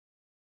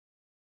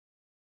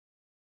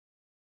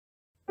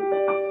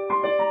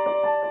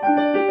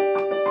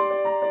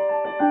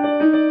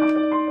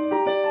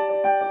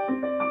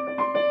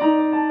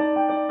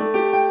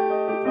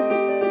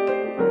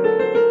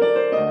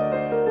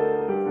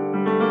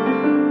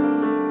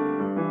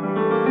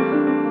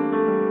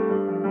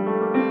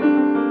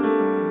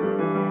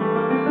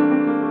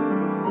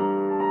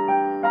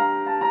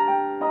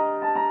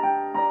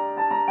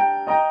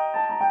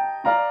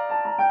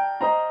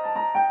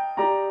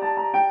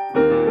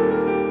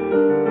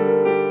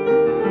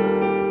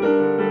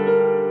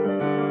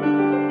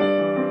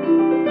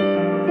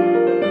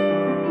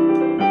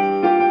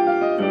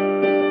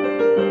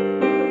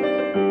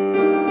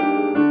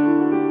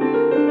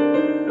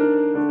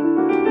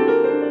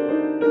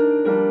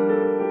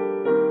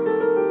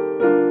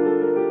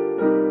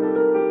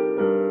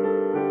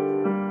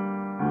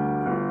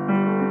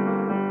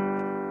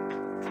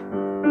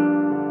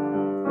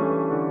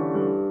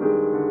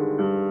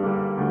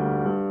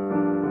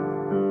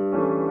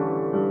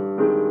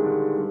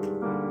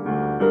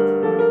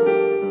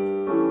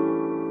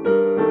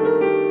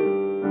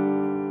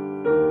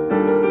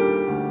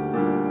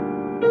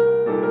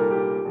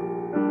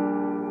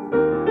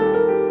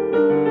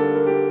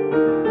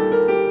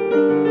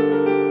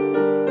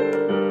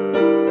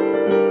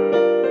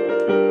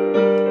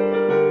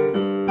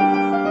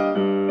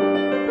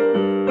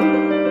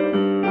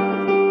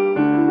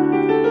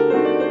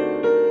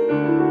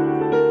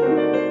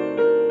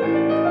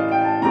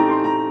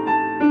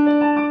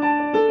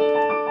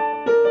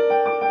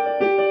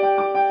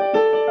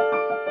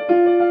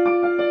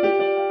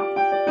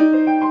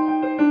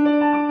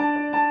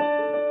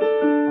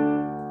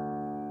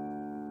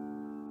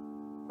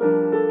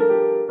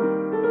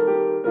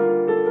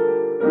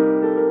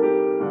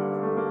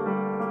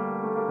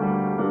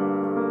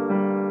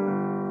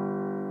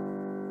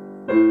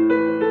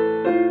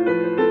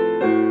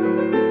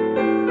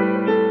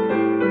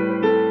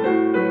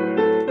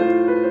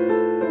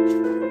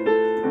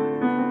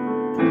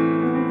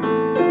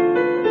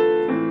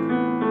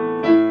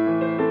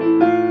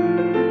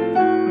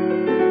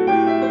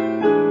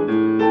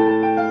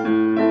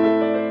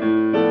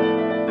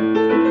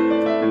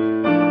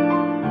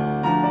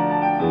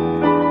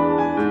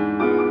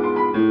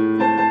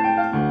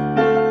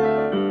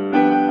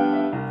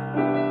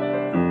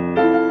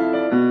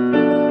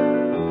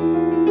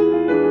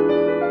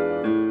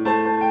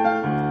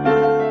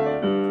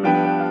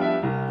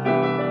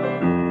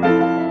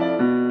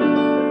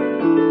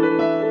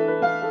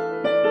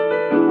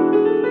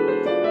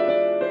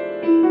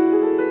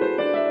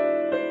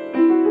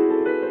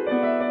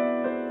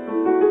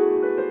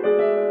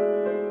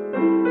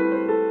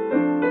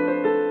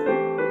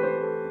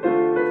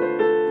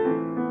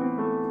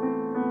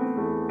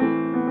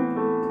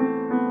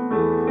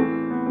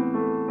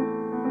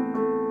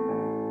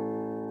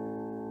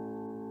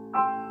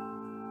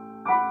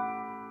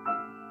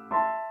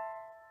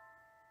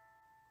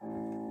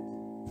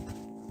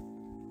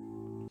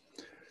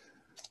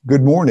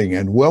Good morning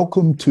and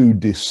welcome to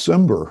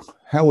December.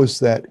 How is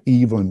that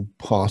even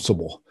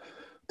possible?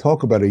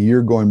 Talk about a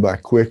year going by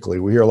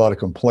quickly. We hear a lot of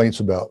complaints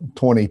about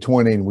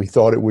 2020 and we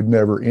thought it would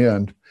never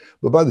end.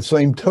 But by the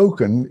same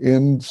token,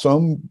 in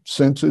some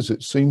senses,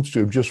 it seems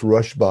to have just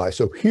rushed by.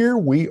 So here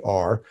we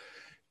are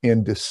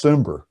in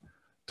December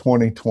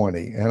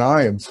 2020, and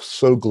I am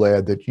so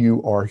glad that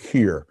you are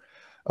here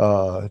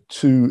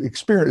to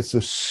experience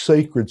this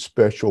sacred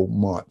special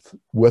month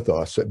with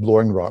us at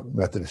Blowing Rock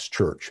Methodist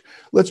Church.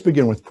 Let's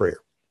begin with prayer.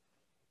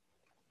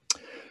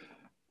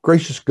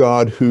 Gracious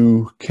God,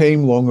 who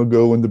came long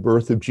ago in the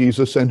birth of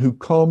Jesus and who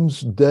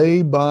comes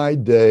day by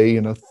day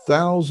in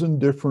 1,000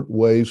 different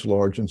ways,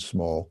 large and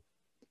small,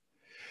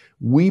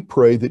 we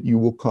pray that you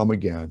will come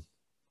again.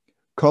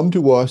 Come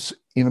to us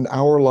in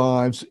our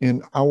lives,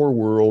 in our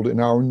world, in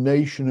our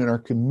nation, in our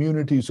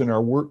communities, in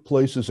our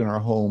workplaces, in our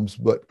homes,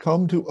 but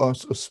come to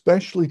us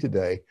especially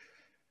today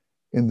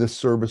in this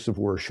service of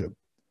worship,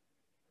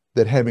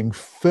 that having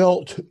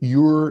felt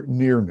your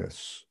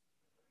nearness,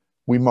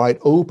 we might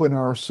open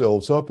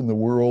ourselves up in the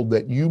world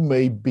that you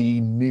may be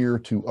near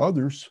to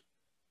others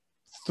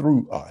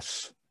through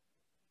us.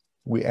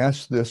 We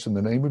ask this in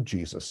the name of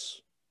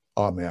Jesus.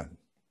 Amen.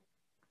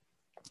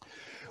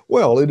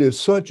 Well, it is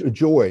such a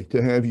joy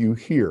to have you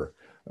here.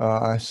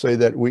 I say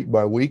that week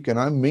by week, and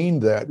I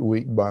mean that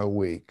week by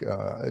week.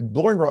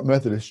 Blowing Rock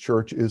Methodist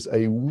Church is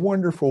a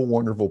wonderful,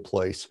 wonderful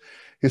place.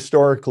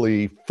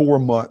 Historically, 4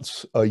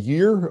 months a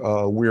year,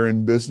 we're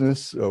in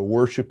business,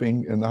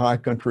 worshiping in the high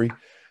country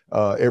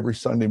every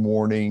Sunday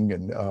morning.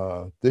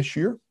 And this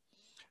year,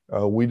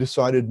 we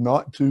decided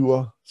not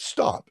to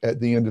stop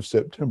at the end of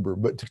September,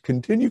 but to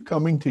continue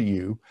coming to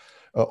you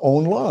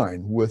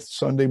online with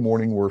Sunday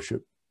morning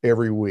worship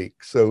every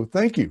week. So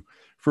thank you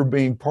for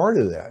being part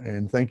of that.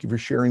 And thank you for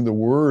sharing the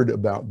word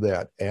about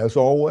that. As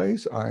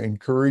always, I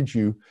encourage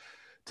you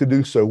to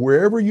do so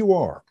wherever you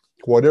are,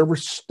 whatever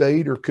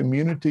state or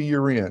community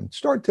you're in.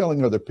 Start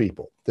telling other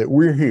people that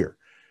we're here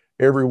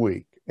every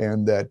week,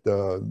 and that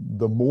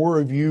the more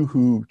of you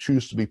who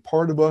choose to be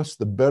part of us,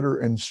 the better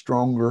and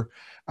stronger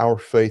our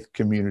faith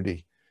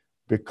community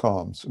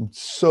becomes. I'm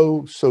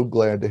so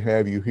glad to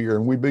have you here.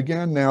 And we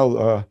begin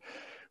now,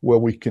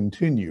 we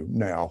continue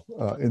now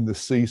in the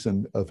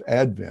season of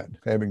Advent,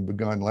 having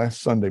begun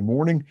last Sunday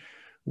morning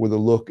with a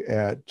look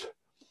at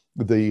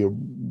the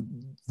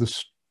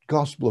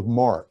Gospel of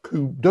Mark,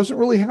 who doesn't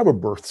really have a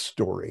birth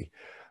story,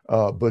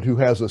 but who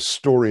has a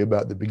story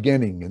about the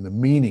beginning and the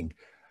meaning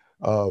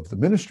of the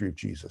ministry of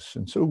Jesus.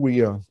 And so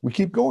we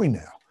keep going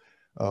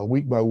now,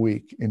 week by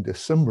week in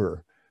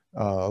December,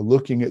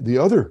 looking at the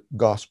other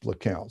gospel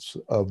accounts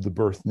of the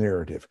birth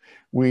narrative.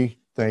 We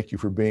thank you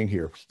for being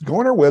here. Go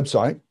on our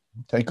website,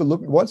 take a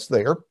look at what's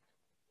there.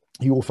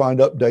 You will find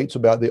updates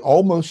about the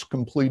almost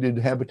completed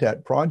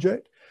Habitat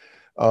project.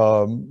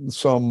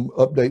 Some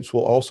updates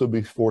will also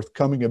be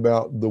forthcoming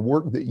about the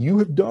work that you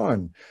have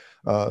done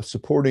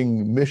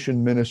supporting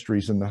mission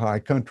ministries in the high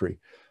country,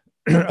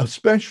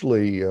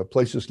 especially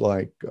places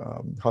like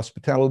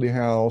Hospitality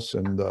House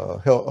and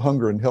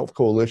Hunger and Health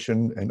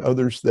Coalition and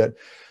others that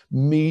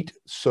meet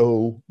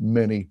so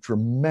many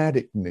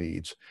dramatic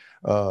needs.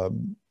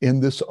 In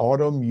this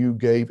autumn, you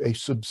gave a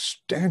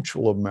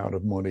substantial amount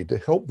of money to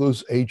help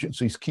those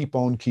agencies keep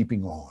on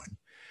keeping on.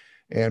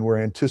 And we're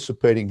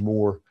anticipating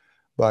more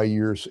by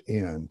year's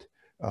end.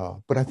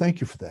 But I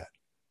thank you for that,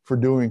 for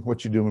doing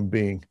what you do and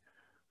being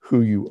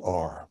who you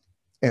are.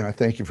 And I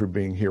thank you for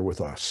being here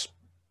with us.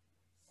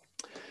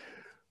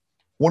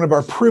 One of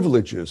our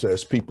privileges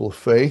as people of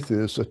faith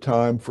is a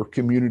time for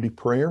community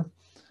prayer.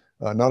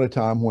 Not a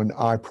time when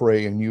I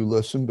pray and you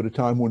listen, but a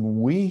time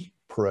when we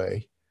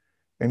pray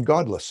and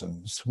God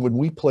listens, when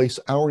we place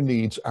our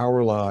needs,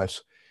 our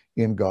lives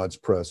in God's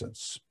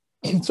presence.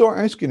 So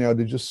I ask you now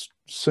to just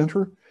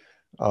center,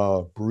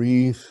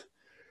 breathe,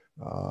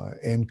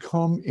 and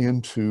come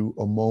into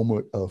a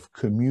moment of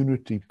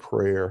community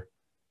prayer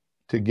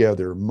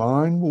together.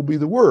 Mine will be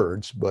the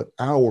words, but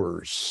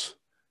ours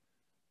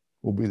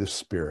will be the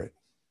Spirit.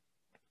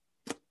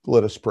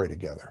 Let us pray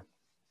together.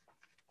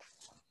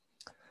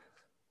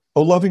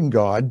 O loving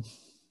God,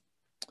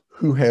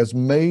 who has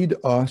made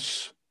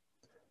us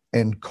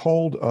and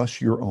called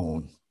us your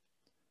own,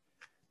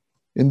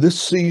 in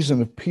this season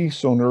of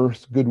peace on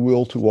earth,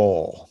 goodwill to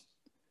all,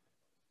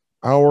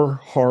 our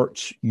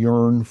hearts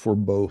yearn for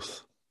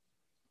both.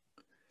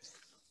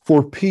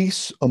 For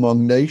peace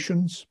among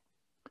nations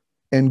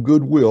and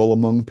goodwill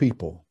among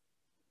people.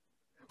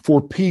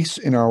 For peace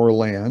in our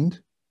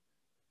land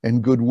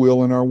and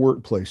goodwill in our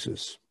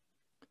workplaces.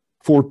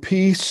 For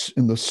peace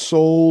in the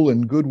soul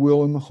and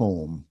goodwill in the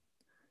home.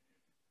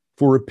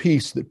 For a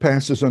peace that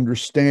passes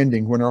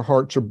understanding when our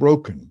hearts are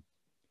broken,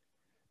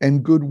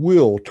 and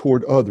goodwill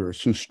toward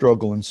others who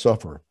struggle and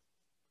suffer.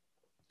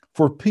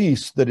 For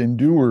peace that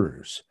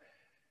endures,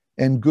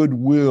 and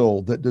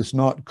goodwill that does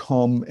not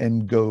come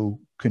and go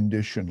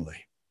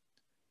conditionally.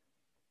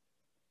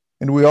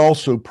 And we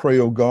also pray,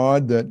 O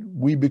God, that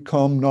we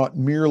become not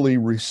merely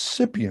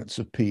recipients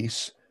of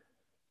peace,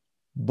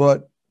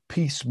 but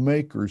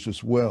peacemakers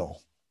as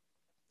well.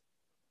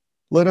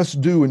 Let us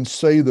do and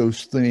say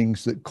those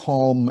things that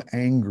calm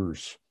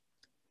angers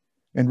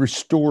and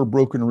restore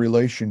broken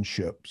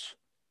relationships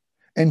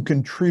and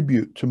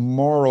contribute to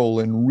moral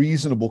and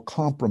reasonable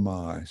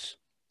compromise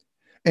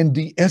and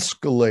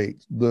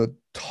de-escalate the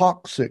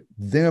toxic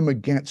them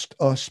against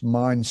us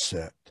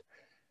mindset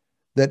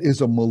that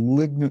is a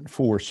malignant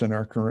force in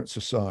our current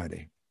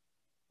society.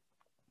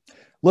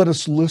 Let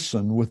us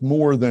listen with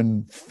more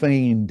than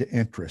feigned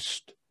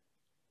interest.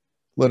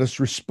 Let us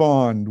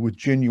respond with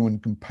genuine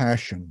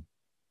compassion.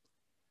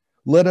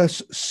 Let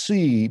us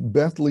see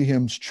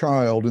Bethlehem's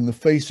child in the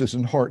faces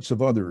and hearts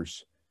of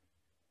others.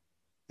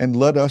 And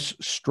let us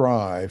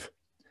strive,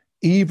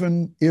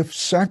 even if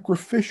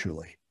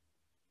sacrificially,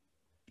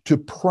 to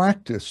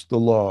practice the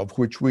love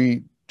which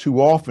we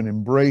too often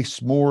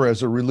embrace more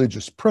as a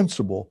religious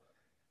principle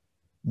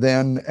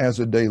than as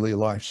a daily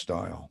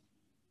lifestyle.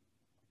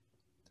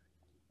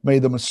 May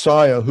the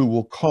Messiah who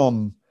will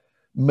come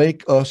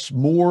make us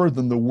more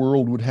than the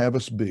world would have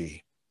us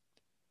be,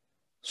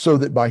 so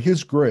that by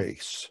his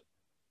grace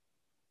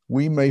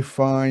we may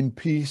find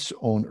peace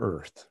on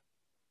earth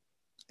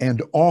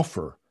and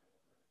offer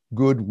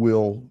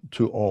goodwill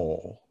to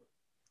all.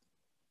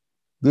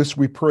 This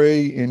we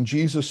pray in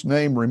Jesus'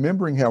 name,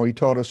 remembering how he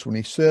taught us when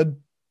he said,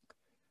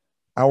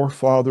 "Our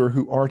Father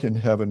who art in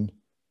heaven,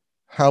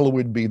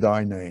 hallowed be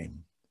thy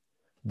name.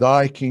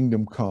 Thy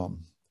kingdom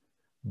come.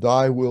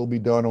 Thy will be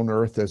done on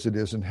earth as it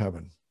is in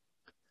heaven.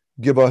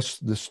 Give us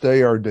this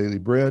day our daily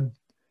bread,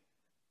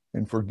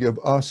 and forgive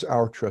us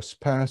our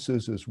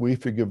trespasses as we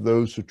forgive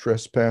those who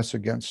trespass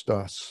against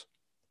us.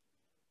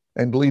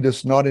 And lead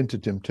us not into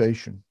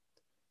temptation,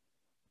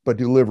 but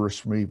deliver us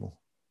from evil.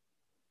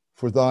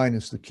 For thine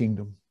is the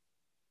kingdom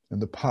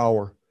and the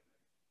power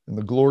and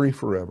the glory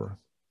forever.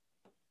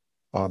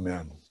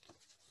 Amen."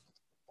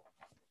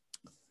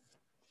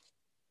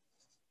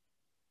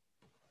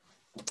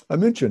 I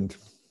mentioned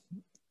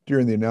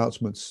during the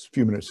announcements a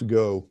few minutes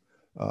ago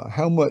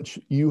how much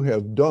you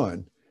have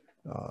done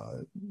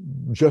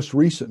just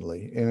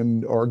recently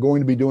and are going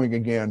to be doing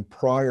again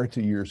prior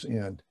to year's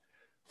end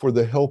for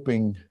the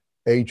helping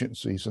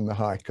agencies in the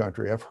high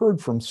country. I've heard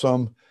from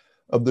some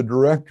of the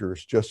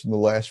directors just in the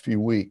last few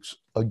weeks,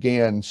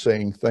 again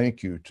saying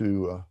thank you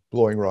to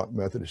Blowing Rock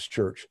Methodist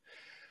Church.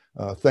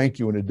 Thank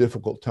you in a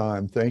difficult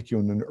time. Thank you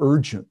in an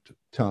urgent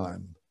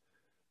time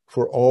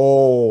for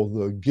all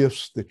the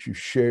gifts that you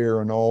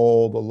share and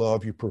all the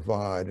love you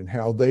provide and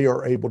how they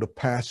are able to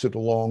pass it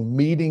along,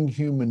 meeting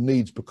human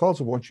needs because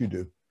of what you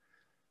do.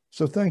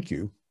 So thank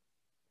you.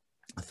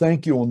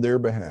 Thank you on their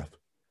behalf.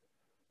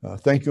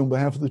 Thank you on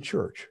behalf of the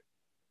church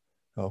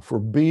for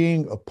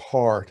being a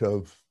part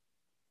of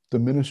the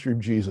ministry of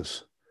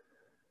Jesus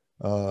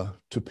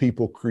to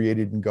people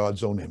created in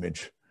God's own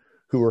image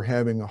who are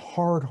having a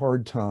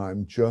hard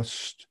time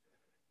just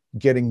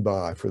getting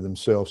by for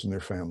themselves and their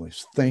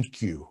families.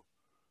 Thank you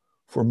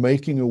for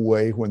making a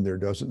way when there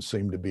doesn't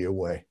seem to be a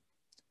way.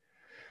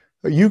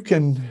 You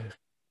can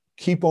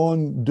keep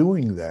on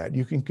doing that.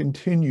 You can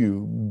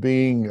continue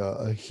being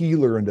a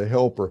healer and a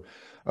helper.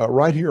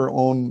 Right here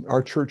on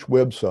our church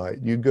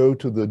website, you go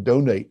to the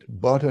donate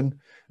button.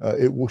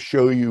 It will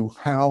show you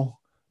how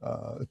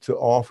to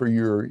offer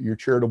your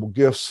charitable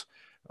gifts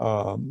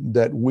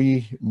that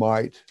we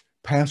might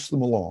pass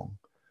them along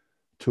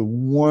to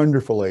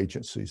wonderful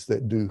agencies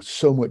that do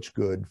so much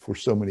good for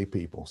so many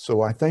people.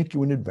 So I thank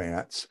you in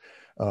advance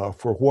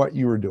for what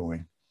you are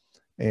doing,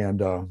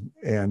 and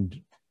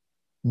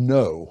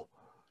know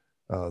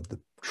the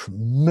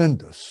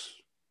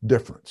tremendous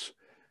difference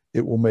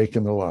it will make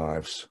in the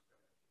lives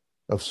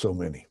of so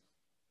many.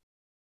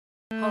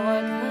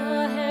 Hark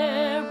the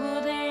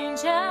herald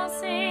angels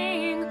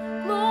sing,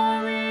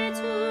 glory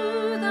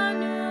to the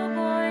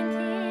newborn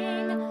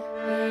King.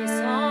 Peace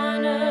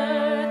on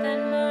earth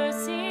and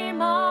mercy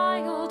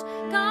mild,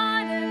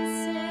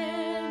 guidance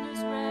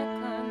sinners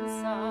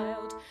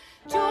reconciled.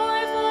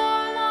 Joyful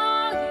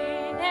all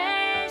ye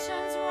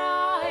nations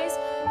rise,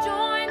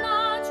 join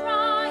the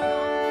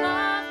triumph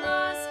of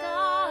the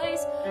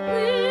skies.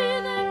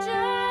 With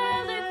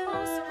angelic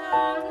hosts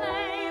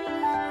proclaim,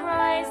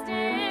 Christ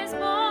is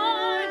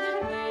born in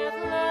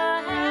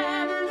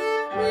Bethlehem.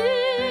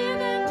 We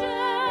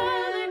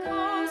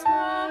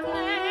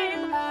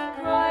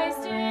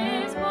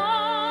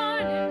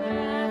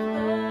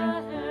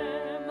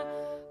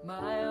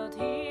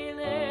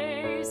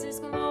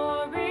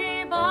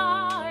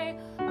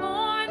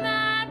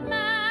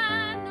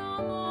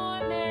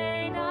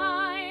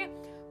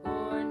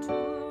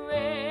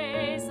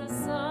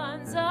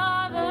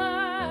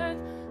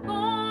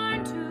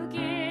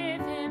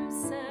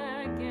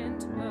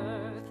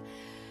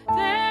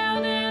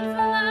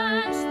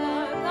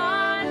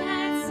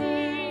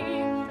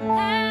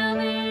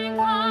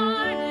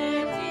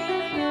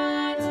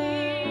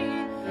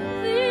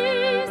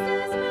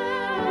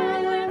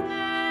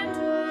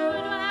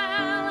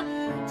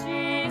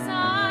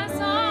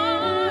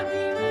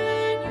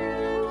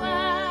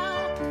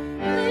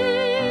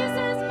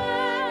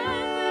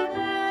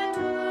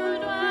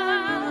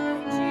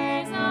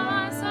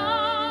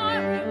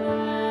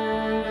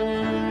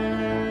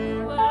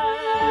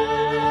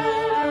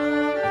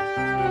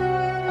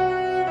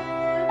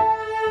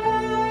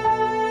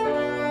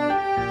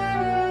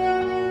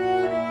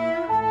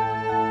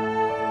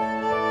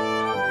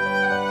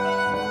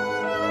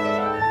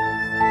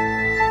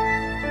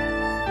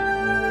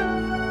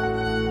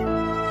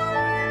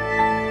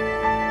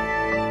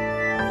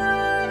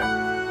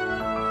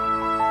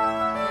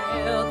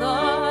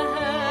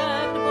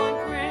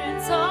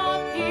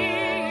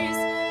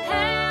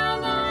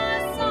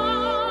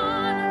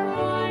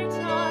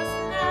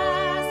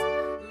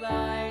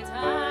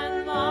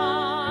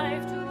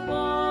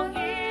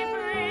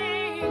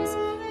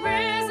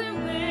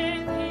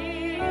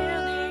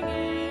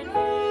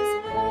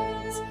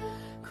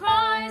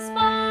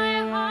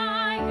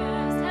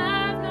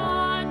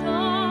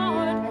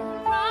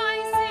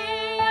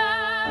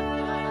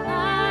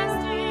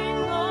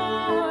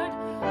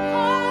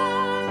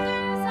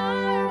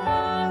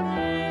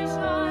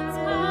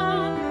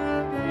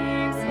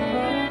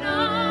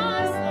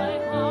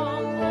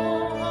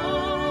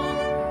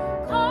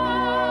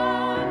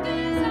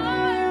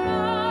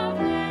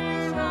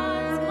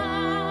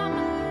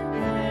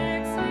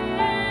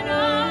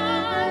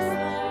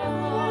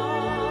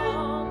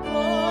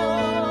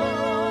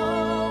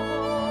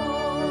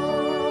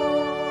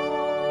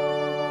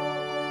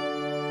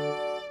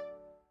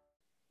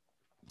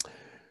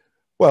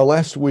Well,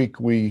 last week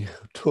we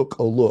took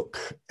a look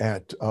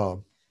at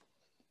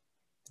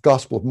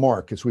Gospel of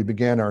Mark as we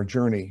began our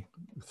journey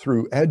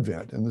through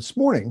Advent. And this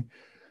morning,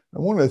 I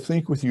want to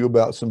think with you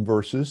about some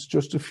verses,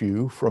 just a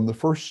few, from the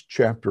first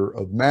chapter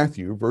of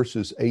Matthew,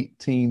 verses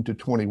 18 to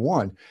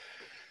 21,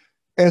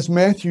 as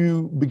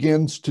Matthew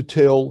begins to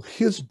tell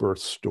his birth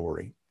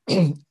story.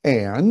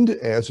 And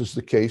as is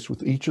the case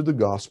with each of the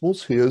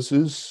Gospels, his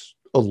is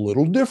a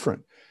little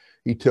different.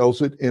 He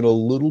tells it in a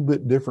little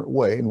bit different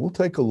way, and we'll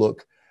take a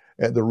look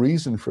at the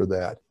reason for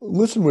that.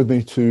 Listen with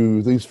me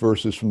to these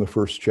verses from the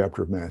first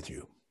chapter of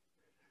Matthew.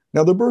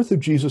 Now, the birth of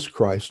Jesus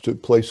Christ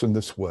took place in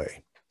this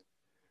way.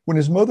 When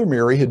his mother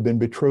Mary had been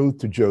betrothed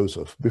to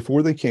Joseph,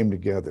 before they came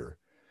together,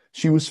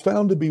 she was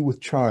found to be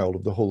with child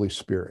of the Holy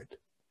Spirit.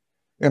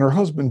 And her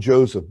husband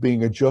Joseph,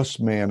 being a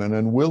just man and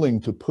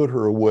unwilling to put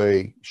her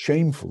away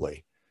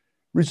shamefully,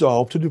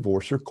 resolved to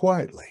divorce her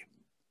quietly.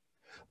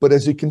 But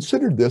as he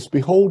considered this,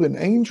 behold, an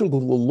angel of the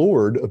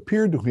Lord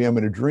appeared to him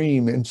in a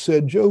dream and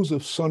said,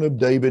 Joseph, son of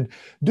David,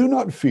 do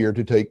not fear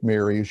to take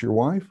Mary as your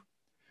wife,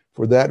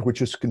 for that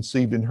which is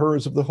conceived in her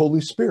is of the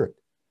Holy Spirit.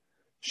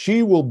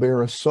 She will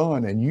bear a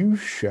son, and you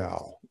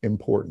shall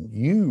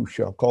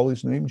call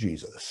his name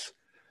Jesus,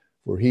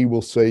 for he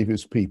will save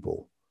his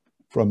people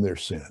from their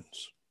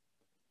sins.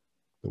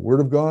 The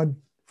word of God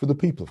for the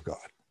people of God.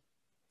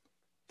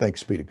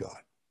 Thanks be to God.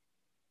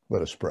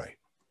 Let us pray.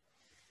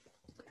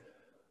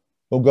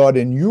 Oh God,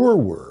 in your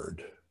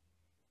word,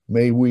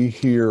 may we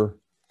hear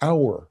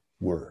our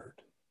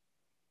word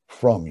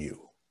from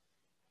you.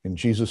 In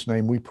Jesus'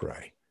 name we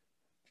pray.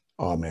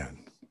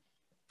 Amen.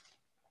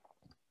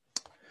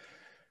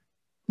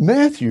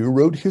 Matthew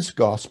wrote his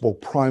gospel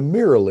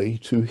primarily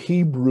to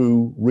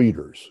Hebrew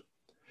readers,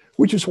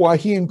 which is why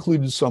he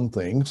included some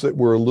things that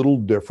were a little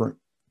different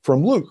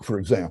from Luke, for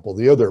example,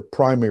 the other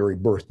primary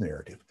birth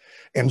narrative,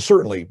 and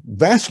certainly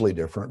vastly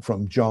different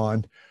from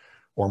John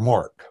or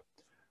Mark.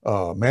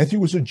 Matthew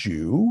was a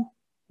Jew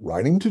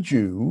writing to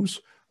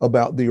Jews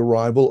about the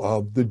arrival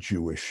of the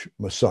Jewish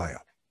Messiah.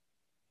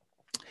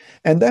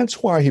 And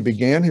that's why he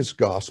began his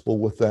gospel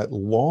with that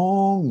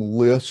long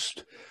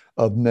list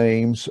of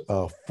names,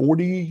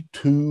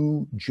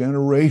 42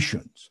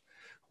 generations,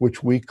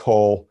 which we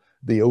call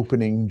the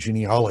opening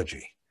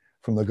genealogy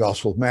from the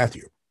Gospel of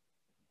Matthew.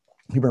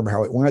 You remember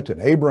how it went,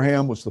 and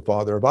Abraham was the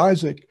father of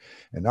Isaac,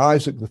 and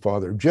Isaac the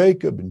father of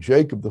Jacob, and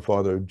Jacob the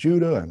father of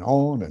Judah, and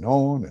on and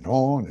on and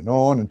on and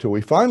on until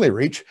we finally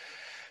reach,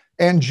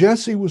 and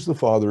Jesse was the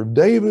father of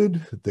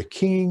David, the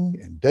king,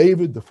 and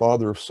David the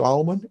father of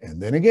Solomon,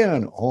 and then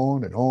again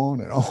on and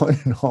on and on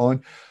and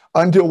on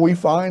until we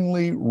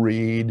finally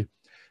read,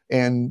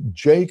 and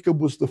Jacob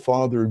was the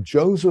father of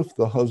Joseph,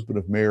 the husband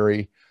of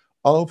Mary,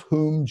 of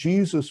whom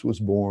Jesus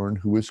was born,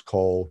 who is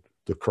called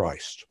the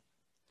Christ.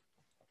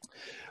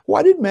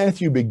 Why did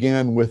Matthew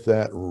begin with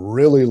that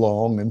really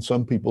long, and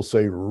some people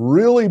say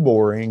really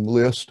boring,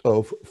 list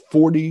of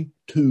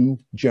 42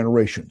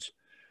 generations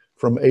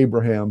from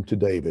Abraham to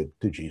David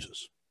to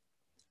Jesus?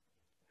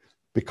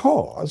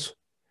 Because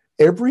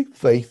every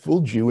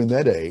faithful Jew in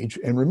that age,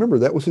 and remember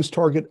that was his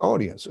target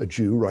audience, a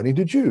Jew writing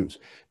to Jews,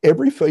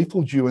 every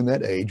faithful Jew in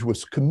that age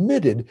was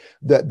committed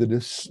that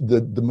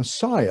the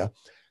Messiah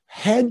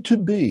had to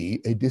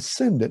be a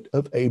descendant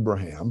of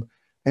Abraham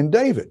and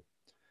David.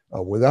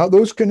 Without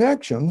those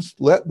connections,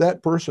 let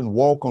that person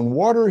walk on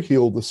water,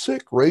 heal the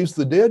sick, raise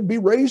the dead, be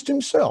raised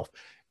himself.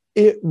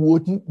 It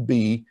wouldn't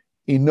be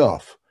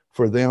enough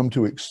for them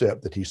to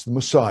accept that he's the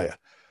Messiah,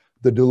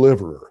 the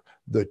deliverer,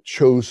 the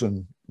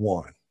chosen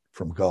one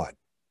from God.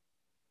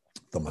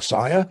 The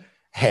Messiah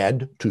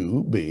had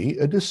to be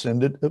a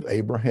descendant of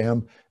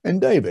Abraham and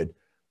David,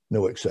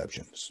 no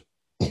exceptions.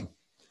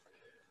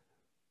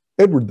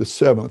 Edward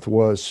VII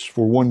was,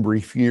 for one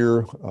brief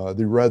year,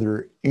 the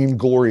rather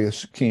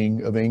inglorious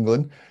king of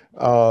England.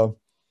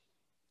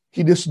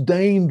 He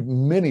disdained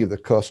many of the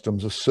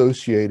customs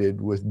associated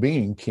with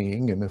being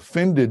king and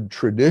offended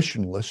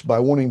traditionalists by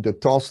wanting to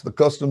toss the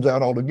customs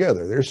out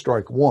altogether. There's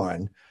strike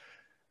one.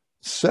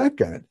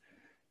 Second,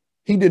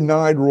 he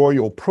denied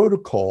royal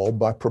protocol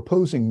by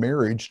proposing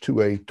marriage to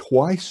a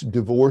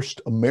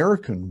twice-divorced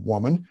American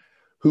woman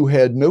who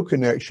had no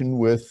connection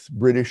with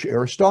British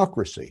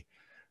aristocracy.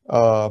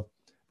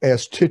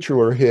 As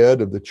titular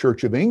head of the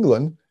Church of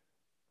England,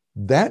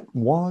 that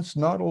was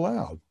not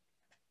allowed.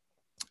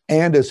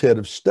 And as head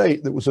of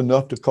state, that was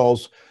enough to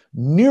cause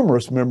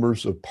numerous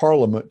members of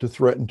Parliament to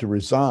threaten to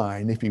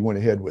resign if he went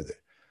ahead with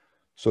it.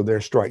 So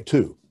there's strike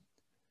two.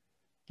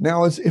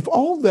 Now, as if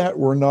all that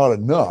were not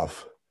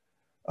enough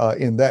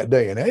in that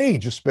day and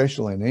age,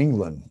 especially in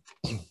England,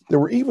 there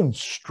were even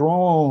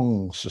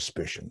strong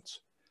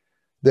suspicions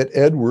that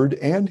Edward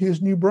and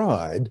his new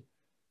bride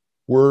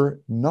were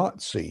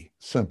Nazi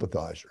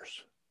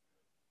sympathizers.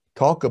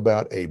 Talk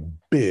about a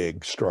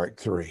big strike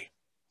three.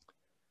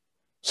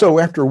 So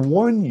after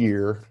 1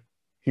 year,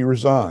 he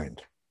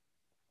resigned,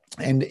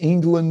 and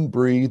England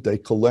breathed a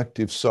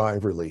collective sigh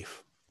of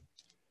relief.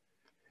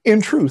 In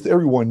truth,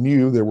 everyone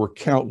knew there were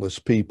countless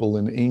people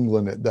in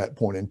England at that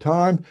point in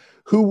time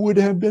who would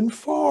have been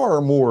far far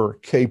more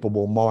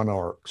capable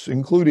monarchs,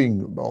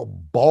 including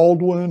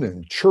Baldwin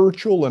and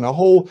Churchill and a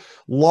whole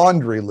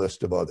laundry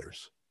list of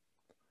others.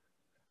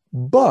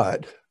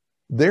 But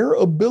their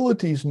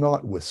abilities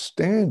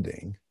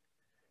notwithstanding,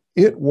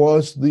 it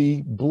was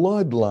the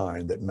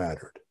bloodline that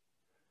mattered.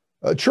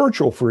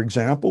 Churchill, for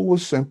example,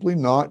 was simply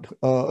not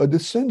a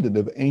descendant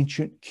of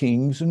ancient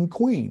kings and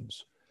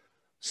queens.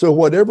 So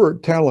whatever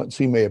talents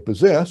he may have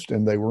possessed,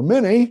 and they were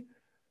many,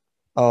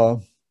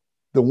 the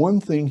one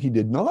thing he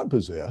did not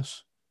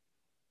possess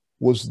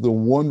was the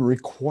one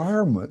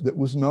requirement that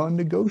was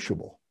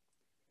non-negotiable.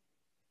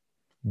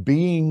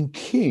 Being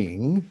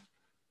king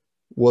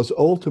was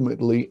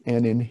ultimately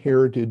an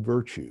inherited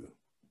virtue.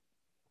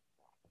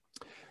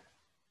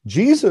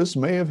 Jesus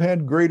may have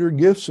had greater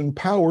gifts and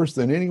powers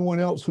than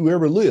anyone else who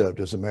ever lived.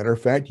 As a matter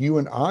of fact, you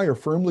and I are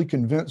firmly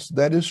convinced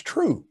that is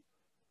true.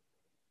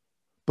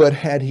 But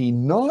had he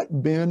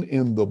not been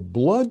in the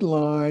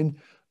bloodline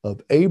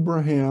of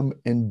Abraham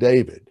and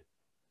David,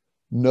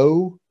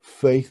 no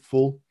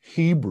faithful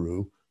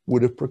Hebrew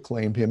would have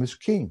proclaimed him as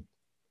king.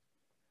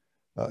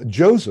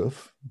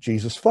 Joseph,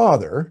 Jesus'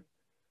 father,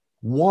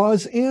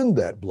 was in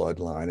that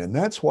bloodline, and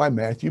that's why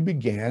Matthew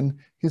began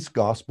his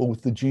gospel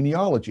with the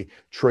genealogy,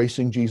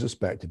 tracing Jesus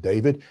back to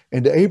David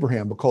and to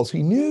Abraham, because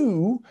he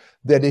knew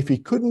that if he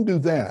couldn't do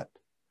that,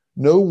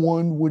 no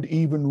one would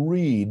even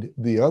read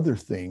the other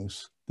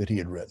things that he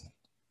had written.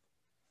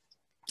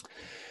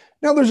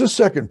 Now, there's a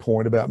second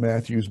point about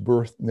Matthew's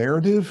birth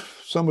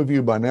narrative. Some of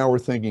you by now are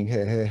thinking,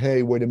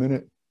 hey, wait a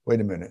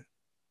minute.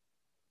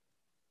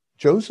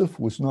 Joseph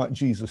was not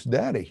Jesus'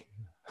 daddy.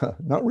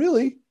 Not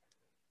really.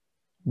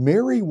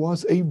 Mary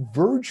was a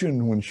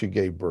virgin when she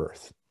gave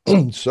birth.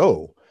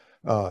 So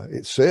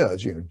it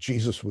says,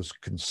 Jesus was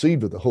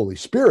conceived of the Holy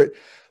Spirit.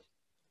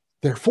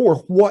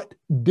 Therefore, what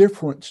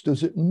difference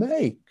does it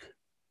make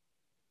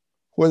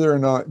whether or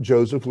not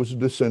Joseph was a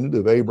descendant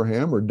of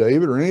Abraham or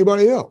David or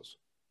anybody else?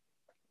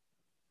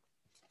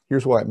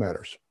 Here's why it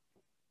matters.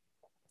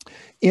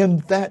 In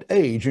that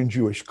age, in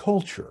Jewish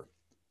culture,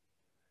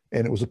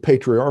 and it was a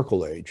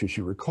patriarchal age, as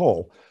you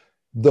recall,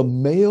 the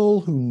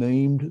male who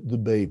named the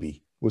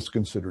baby was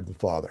considered the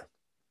father.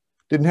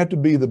 Didn't have to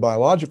be the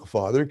biological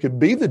father. It could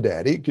be the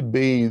daddy. It could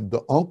be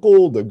the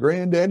uncle, the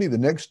granddaddy, the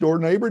next door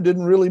neighbor. It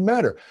didn't really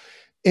matter.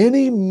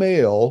 Any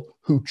male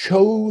who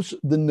chose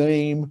the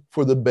name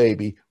for the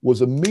baby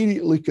was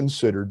immediately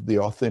considered the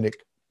authentic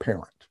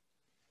parent.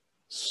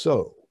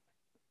 So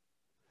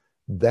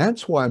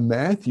that's why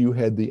Matthew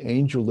had the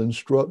angel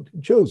instruct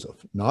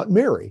Joseph, not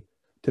Mary,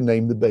 to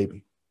name the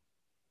baby.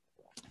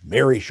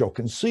 Mary shall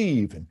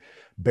conceive and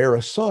bear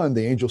a son,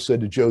 the angel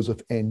said to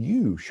Joseph, and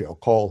you shall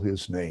call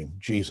his name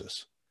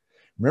Jesus.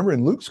 Remember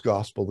in Luke's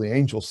gospel, the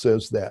angel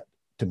says that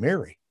to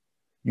Mary.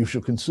 You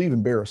shall conceive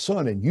and bear a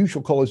son, and you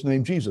shall call his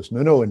name Jesus.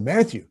 No, in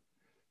Matthew,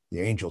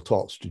 the angel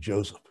talks to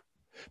Joseph.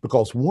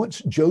 Because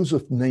once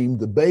Joseph named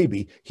the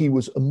baby, he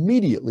was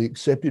immediately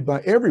accepted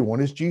by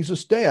everyone as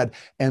Jesus' dad,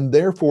 and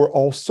therefore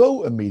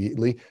also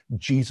immediately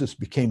Jesus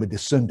became a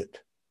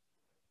descendant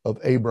of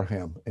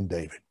Abraham and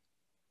David.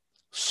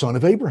 Son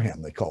of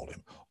Abraham, they called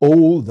him.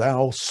 O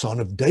thou son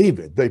of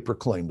David, they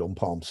proclaimed on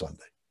Palm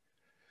Sunday.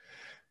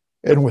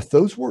 And with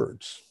those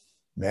words,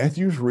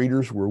 Matthew's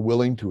readers were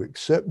willing to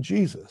accept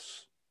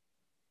Jesus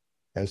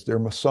as their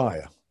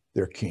Messiah,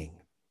 their King.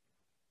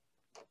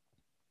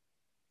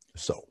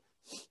 So,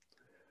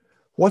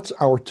 what's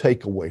our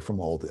takeaway from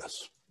all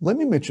this? Let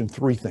me mention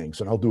three things,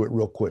 and I'll do it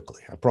real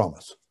quickly, I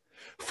promise.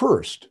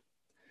 First,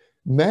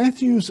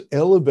 Matthew's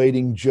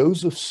elevating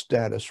Joseph's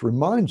status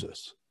reminds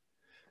us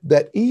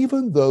that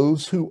even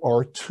those who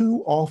are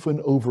too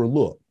often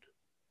overlooked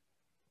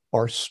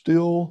are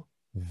still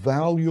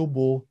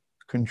valuable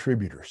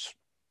contributors.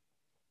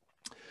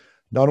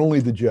 Not only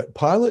the jet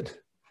pilot,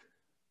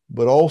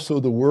 but also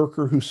the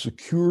worker who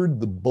secured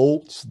the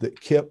bolts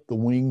that kept the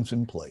wings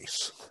in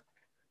place.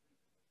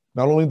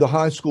 Not only the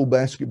high school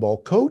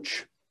basketball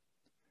coach,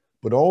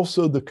 but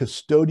also the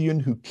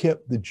custodian who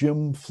kept the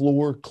gym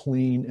floor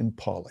clean and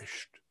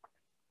polished.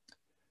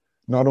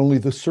 Not only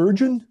the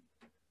surgeon,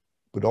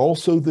 but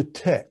also the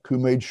tech who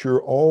made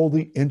sure all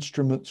the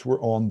instruments were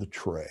on the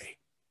tray.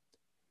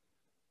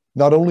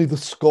 Not only the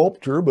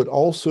sculptor, but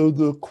also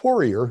the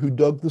quarrier who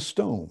dug the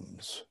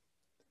stones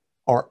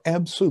are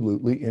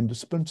absolutely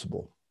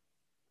indispensable.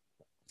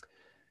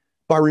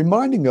 By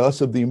reminding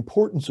us of the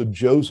importance of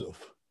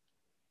Joseph,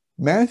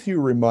 Matthew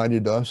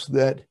reminded us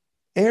that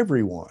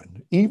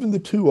everyone, even the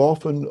too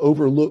often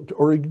overlooked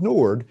or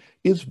ignored,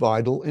 is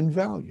vital and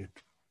valued.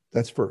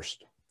 That's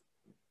first.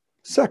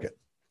 Second,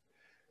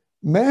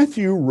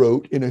 Matthew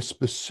wrote in a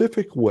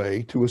specific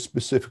way to a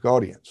specific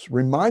audience,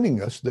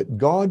 reminding us that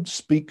God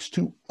speaks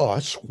to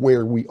us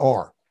where we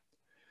are.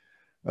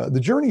 The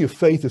journey of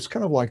faith is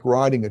kind of like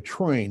riding a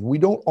train. We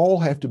don't all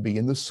have to be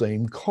in the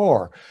same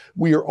car.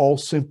 We are all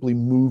simply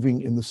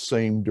moving in the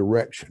same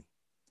direction.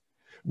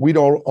 We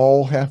don't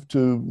all have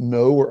to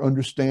know or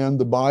understand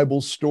the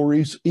Bible's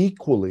stories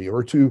equally,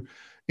 or to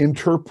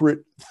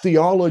interpret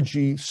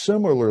theology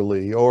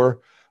similarly, or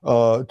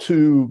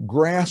to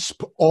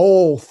grasp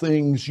all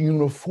things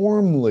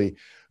uniformly.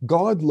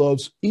 God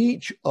loves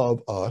each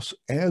of us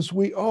as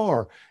we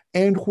are.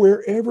 And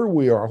wherever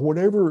we are,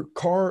 whatever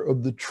car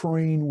of the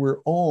train we're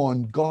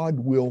on, God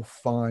will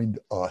find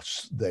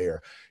us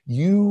there.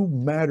 You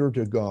matter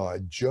to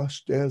God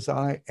just as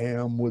I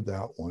am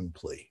without one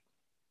plea.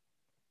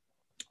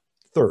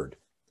 Third,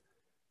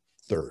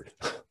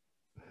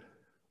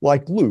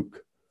 like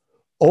Luke,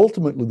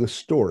 ultimately the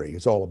story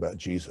is all about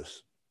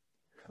Jesus.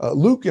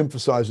 Luke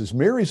emphasizes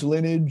Mary's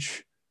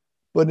lineage,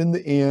 but in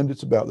the end,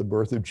 it's about the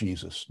birth of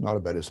Jesus, not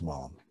about his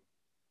mom.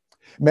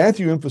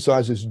 Matthew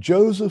emphasizes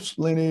Joseph's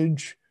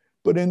lineage,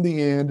 but in the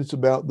end, it's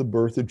about the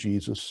birth of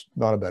Jesus,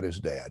 not about his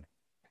dad.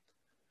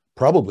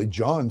 Probably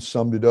John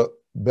summed it up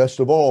best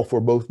of all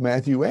for both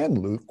Matthew and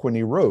Luke when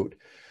he wrote,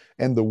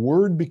 "And the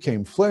Word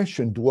became flesh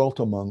and dwelt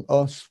among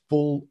us,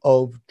 full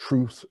of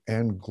truth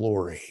and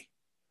glory."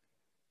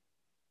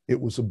 It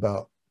was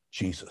about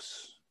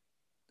Jesus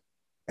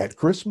at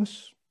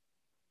Christmas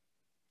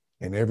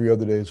and every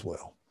other day as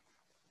well.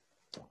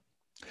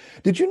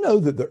 Did you know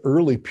that the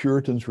early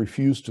Puritans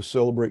refused to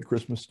celebrate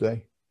Christmas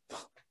Day?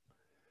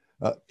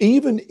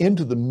 Even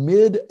into the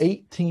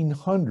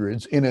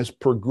mid-1800s, in as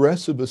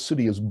progressive a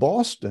city as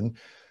Boston,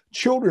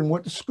 children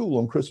went to school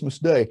on Christmas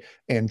Day,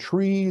 and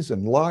trees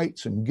and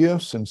lights and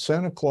gifts and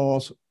Santa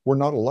Claus were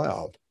not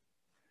allowed.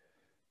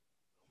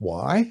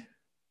 Why?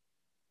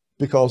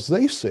 Because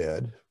they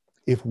said,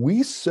 if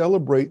we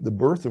celebrate the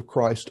birth of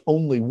Christ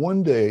only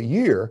one day a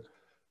year,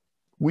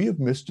 we have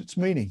missed its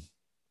meaning.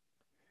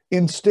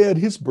 Instead,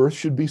 his birth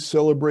should be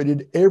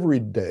celebrated every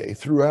day,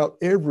 throughout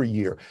every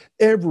year.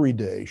 Every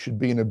day should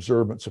be an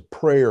observance of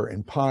prayer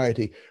and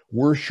piety,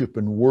 worship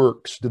and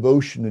works,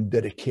 devotion and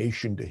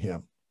dedication to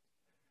him.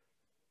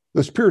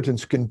 Those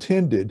Puritans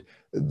contended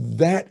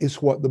that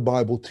is what the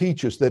Bible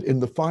teaches, that in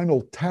the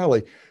final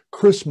tally,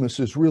 Christmas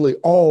is really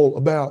all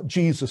about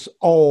Jesus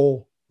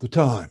all the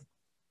time.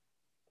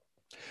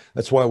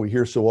 That's why we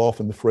hear so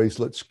often the phrase,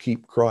 let's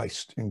keep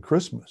Christ in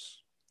Christmas.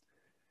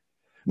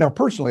 Now,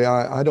 personally,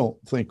 I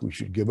don't think we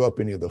should give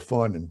up any of the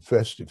fun and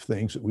festive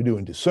things that we do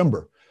in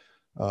December.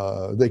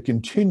 They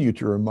continue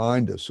to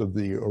remind us of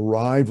the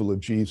arrival of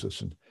Jesus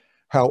and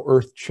how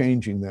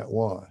earth-changing that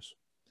was.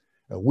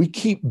 We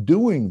keep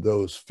doing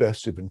those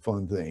festive and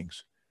fun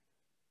things,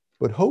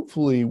 but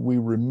hopefully we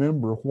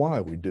remember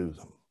why we do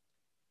them.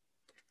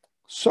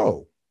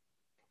 So,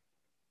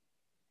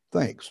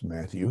 thanks,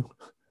 Matthew,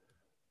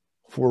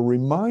 for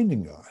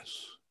reminding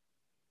us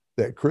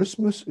that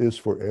Christmas is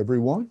for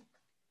everyone,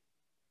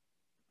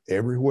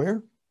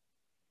 everywhere,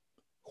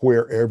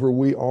 wherever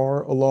we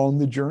are along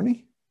the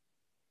journey.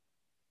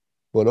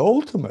 But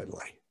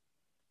ultimately,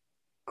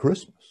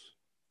 Christmas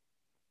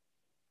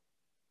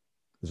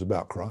is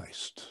about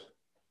Christ.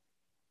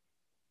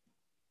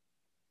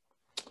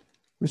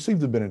 Receive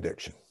the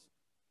benediction.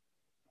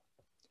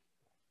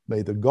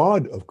 May the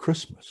God of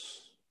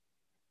Christmas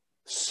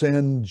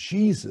send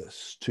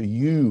Jesus to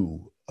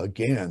you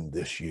again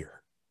this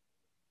year,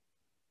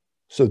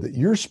 so that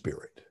your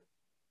spirit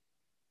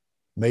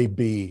may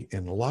be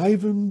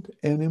enlivened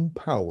and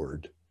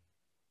empowered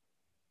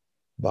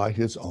by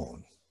his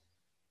own.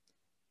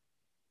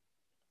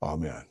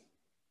 Amen.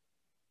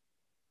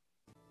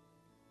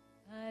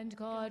 And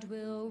God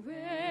will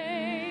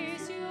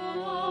raise you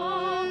up.